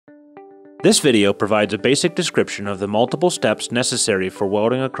This video provides a basic description of the multiple steps necessary for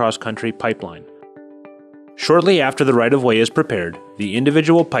welding a cross-country pipeline. Shortly after the right-of-way is prepared, the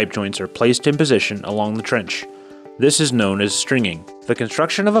individual pipe joints are placed in position along the trench. This is known as stringing. The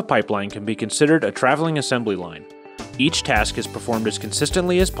construction of a pipeline can be considered a traveling assembly line. Each task is performed as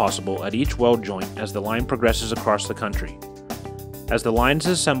consistently as possible at each weld joint as the line progresses across the country. As the line is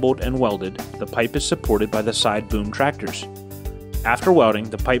assembled and welded, the pipe is supported by the side boom tractors. After welding,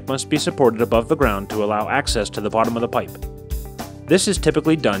 the pipe must be supported above the ground to allow access to the bottom of the pipe. This is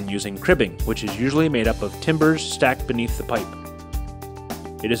typically done using cribbing, which is usually made up of timbers stacked beneath the pipe.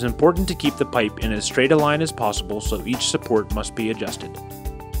 It is important to keep the pipe in as straight a line as possible, so each support must be adjusted.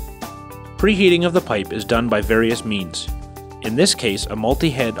 Preheating of the pipe is done by various means. In this case, a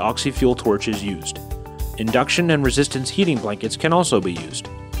multi-head oxy-fuel torch is used. Induction and resistance heating blankets can also be used.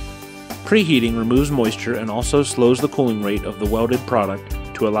 Preheating removes moisture and also slows the cooling rate of the welded product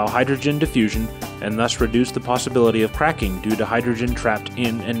to allow hydrogen diffusion and thus reduce the possibility of cracking due to hydrogen trapped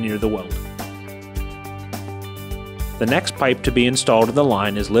in and near the weld. The next pipe to be installed in the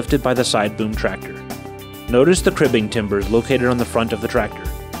line is lifted by the side boom tractor. Notice the cribbing timbers located on the front of the tractor.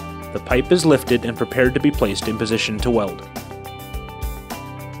 The pipe is lifted and prepared to be placed in position to weld.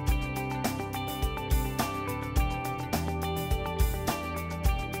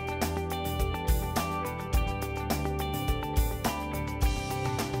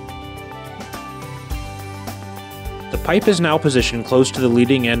 The pipe is now positioned close to the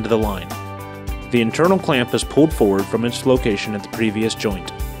leading end of the line. The internal clamp is pulled forward from its location at the previous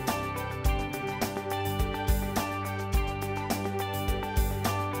joint.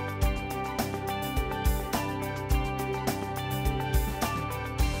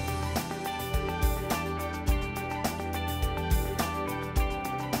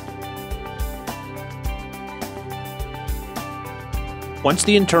 Once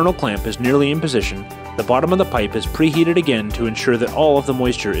the internal clamp is nearly in position, the bottom of the pipe is preheated again to ensure that all of the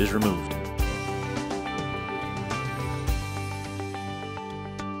moisture is removed.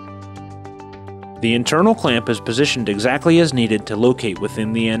 The internal clamp is positioned exactly as needed to locate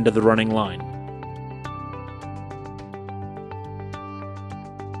within the end of the running line.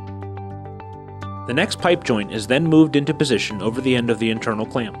 The next pipe joint is then moved into position over the end of the internal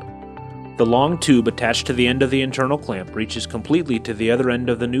clamp. The long tube attached to the end of the internal clamp reaches completely to the other end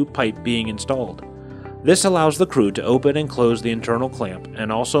of the new pipe being installed. This allows the crew to open and close the internal clamp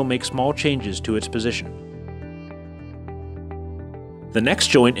and also make small changes to its position. The next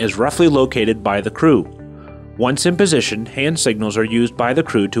joint is roughly located by the crew. Once in position, hand signals are used by the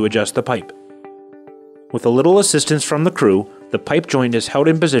crew to adjust the pipe. With a little assistance from the crew, the pipe joint is held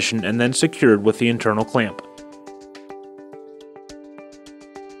in position and then secured with the internal clamp.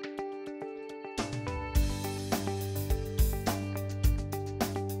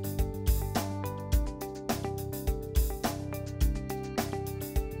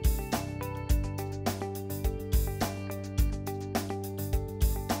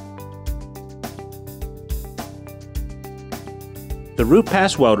 The root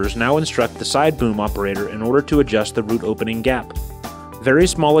pass welders now instruct the side boom operator in order to adjust the root opening gap. Very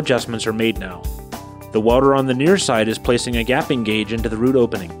small adjustments are made now. The welder on the near side is placing a gapping gauge into the root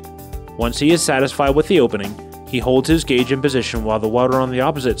opening. Once he is satisfied with the opening, he holds his gauge in position while the welder on the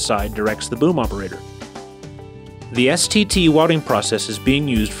opposite side directs the boom operator. The STT welding process is being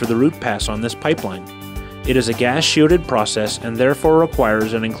used for the root pass on this pipeline. It is a gas-shielded process and therefore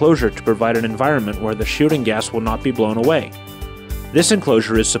requires an enclosure to provide an environment where the shielding gas will not be blown away. This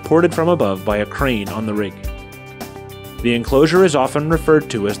enclosure is supported from above by a crane on the rig. The enclosure is often referred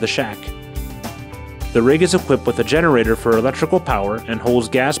to as the shack. The rig is equipped with a generator for electrical power and holds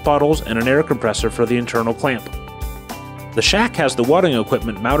gas bottles and an air compressor for the internal clamp. The shack has the welding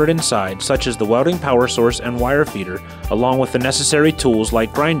equipment mounted inside, such as the welding power source and wire feeder, along with the necessary tools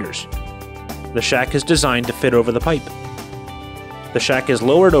like grinders. The shack is designed to fit over the pipe. The shack is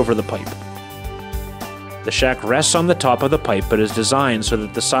lowered over the pipe. The shack rests on the top of the pipe but is designed so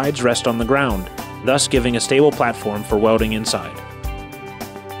that the sides rest on the ground, thus giving a stable platform for welding inside.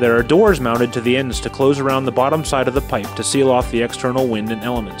 There are doors mounted to the ends to close around the bottom side of the pipe to seal off the external wind and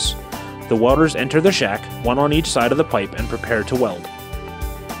elements. The welders enter the shack, one on each side of the pipe, and prepare to weld.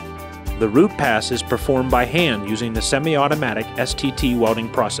 The root pass is performed by hand using the semi-automatic STT welding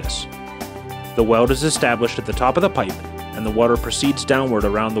process. The weld is established at the top of the pipe, and the welder proceeds downward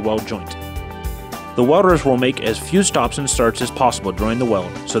around the weld joint. The welders will make as few stops and starts as possible during the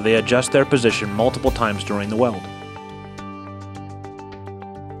weld, so they adjust their position multiple times during the weld.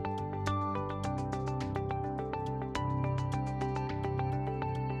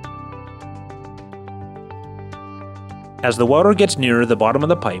 As the welder gets nearer the bottom of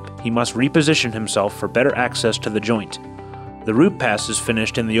the pipe, he must reposition himself for better access to the joint. The root pass is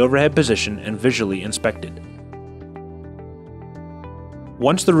finished in the overhead position and visually inspected.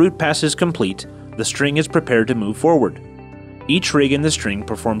 Once the root pass is complete, the string is prepared to move forward. Each rig in the string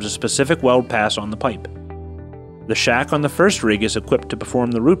performs a specific weld pass on the pipe. The shack on the first rig is equipped to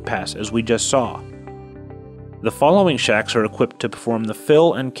perform the root pass as we just saw. The following shacks are equipped to perform the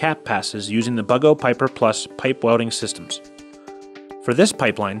fill and cap passes using the Buggo Piper Plus pipe welding systems. For this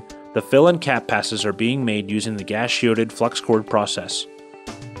pipeline, the fill and cap passes are being made using the gas-shielded flux cord process.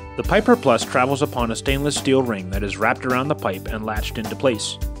 The Piper Plus travels upon a stainless steel ring that is wrapped around the pipe and latched into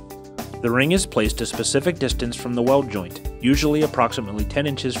place. The ring is placed a specific distance from the weld joint, usually approximately 10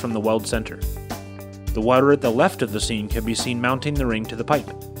 inches from the weld center. The welder at the left of the scene can be seen mounting the ring to the pipe.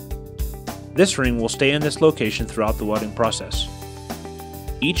 This ring will stay in this location throughout the welding process.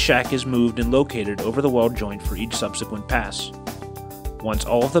 Each shack is moved and located over the weld joint for each subsequent pass. Once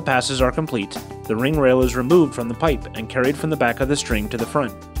all of the passes are complete, the ring rail is removed from the pipe and carried from the back of the string to the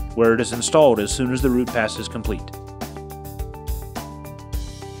front, where it is installed as soon as the root pass is complete.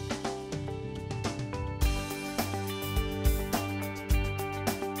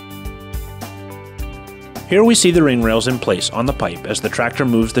 Here we see the ring rails in place on the pipe as the tractor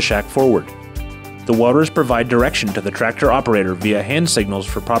moves the shack forward. The welders provide direction to the tractor operator via hand signals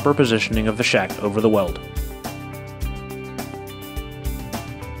for proper positioning of the shack over the weld.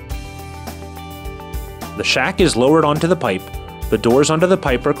 The shack is lowered onto the pipe, the doors onto the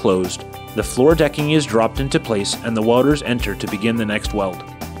pipe are closed, the floor decking is dropped into place, and the welders enter to begin the next weld.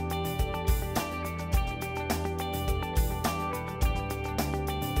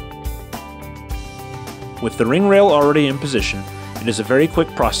 With the ring rail already in position, it is a very quick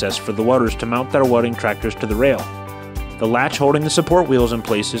process for the welders to mount their welding tractors to the rail. The latch holding the support wheels in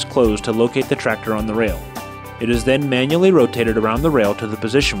place is closed to locate the tractor on the rail. It is then manually rotated around the rail to the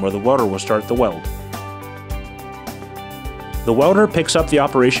position where the welder will start the weld. The welder picks up the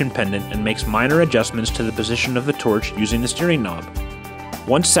operation pendant and makes minor adjustments to the position of the torch using the steering knob.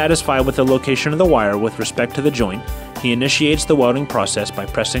 Once satisfied with the location of the wire with respect to the joint, he initiates the welding process by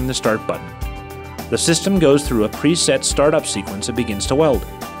pressing the start button. The system goes through a preset startup sequence and begins to weld.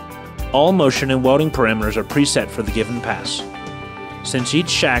 All motion and welding parameters are preset for the given pass. Since each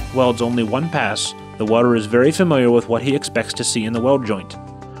shack welds only one pass, the welder is very familiar with what he expects to see in the weld joint.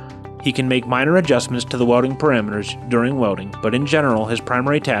 He can make minor adjustments to the welding parameters during welding, but in general his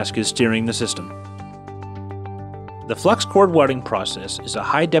primary task is steering the system. The flux cord welding process is a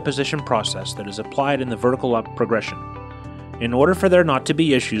high deposition process that is applied in the vertical up progression. In order for there not to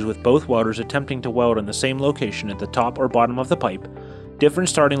be issues with both welders attempting to weld in the same location at the top or bottom of the pipe, different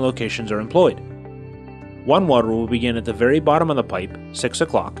starting locations are employed. One welder will begin at the very bottom of the pipe, 6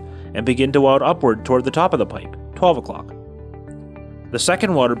 o'clock, and begin to weld upward toward the top of the pipe, 12 o'clock. The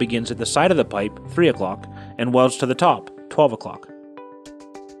second welder begins at the side of the pipe, 3 o'clock, and welds to the top, 12 o'clock.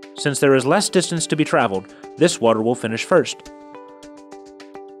 Since there is less distance to be traveled, this welder will finish first.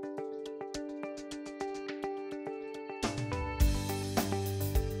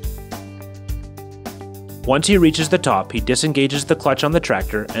 Once he reaches the top, he disengages the clutch on the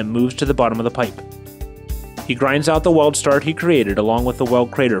tractor and moves to the bottom of the pipe. He grinds out the weld start he created along with the weld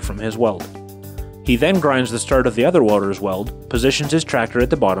crater from his weld. He then grinds the start of the other welder's weld, positions his tractor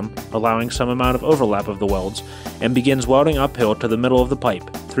at the bottom, allowing some amount of overlap of the welds, and begins welding uphill to the middle of the pipe,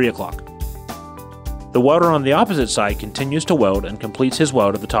 3 o'clock. The welder on the opposite side continues to weld and completes his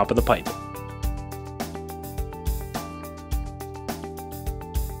weld at the top of the pipe.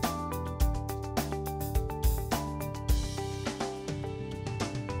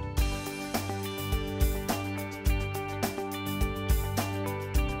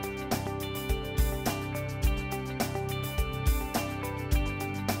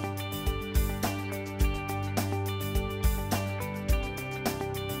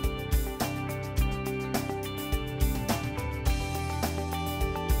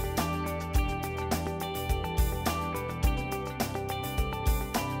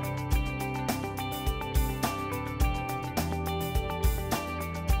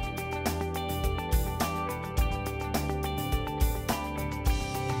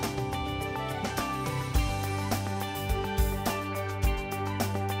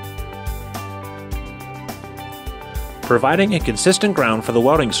 Providing a consistent ground for the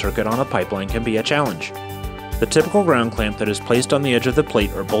welding circuit on a pipeline can be a challenge. The typical ground clamp that is placed on the edge of the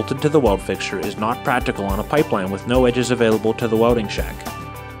plate or bolted to the weld fixture is not practical on a pipeline with no edges available to the welding shack.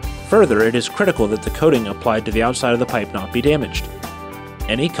 Further, it is critical that the coating applied to the outside of the pipe not be damaged.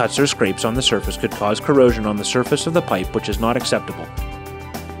 Any cuts or scrapes on the surface could cause corrosion on the surface of the pipe, which is not acceptable.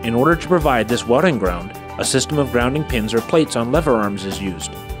 In order to provide this welding ground, A system of grounding pins or plates on lever arms is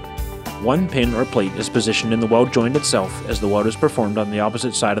used. One pin or plate is positioned in the weld joint itself as the weld is performed on the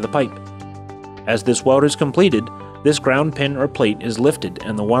opposite side of the pipe. As this weld is completed, this ground pin or plate is lifted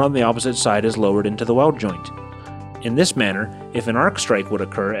and the one on the opposite side is lowered into the weld joint. In this manner, if an arc strike would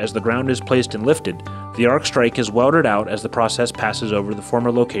occur as the ground is placed and lifted, the arc strike is welded out as the process passes over the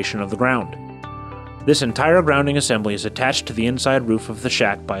former location of the ground. This entire grounding assembly is attached to the inside roof of the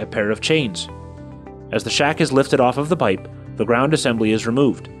shack by a pair of chains. As the shack is lifted off of the pipe, the ground assembly is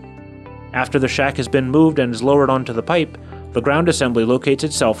removed. After the shack has been moved and is lowered onto the pipe, the ground assembly locates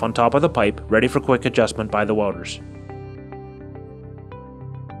itself on top of the pipe, ready for quick adjustment by the welders.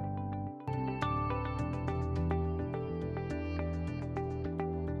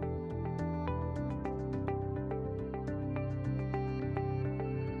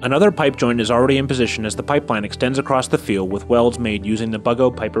 Another pipe joint is already in position as the pipeline extends across the field with welds made using the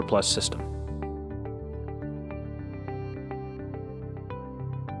Buggo Piper Plus system.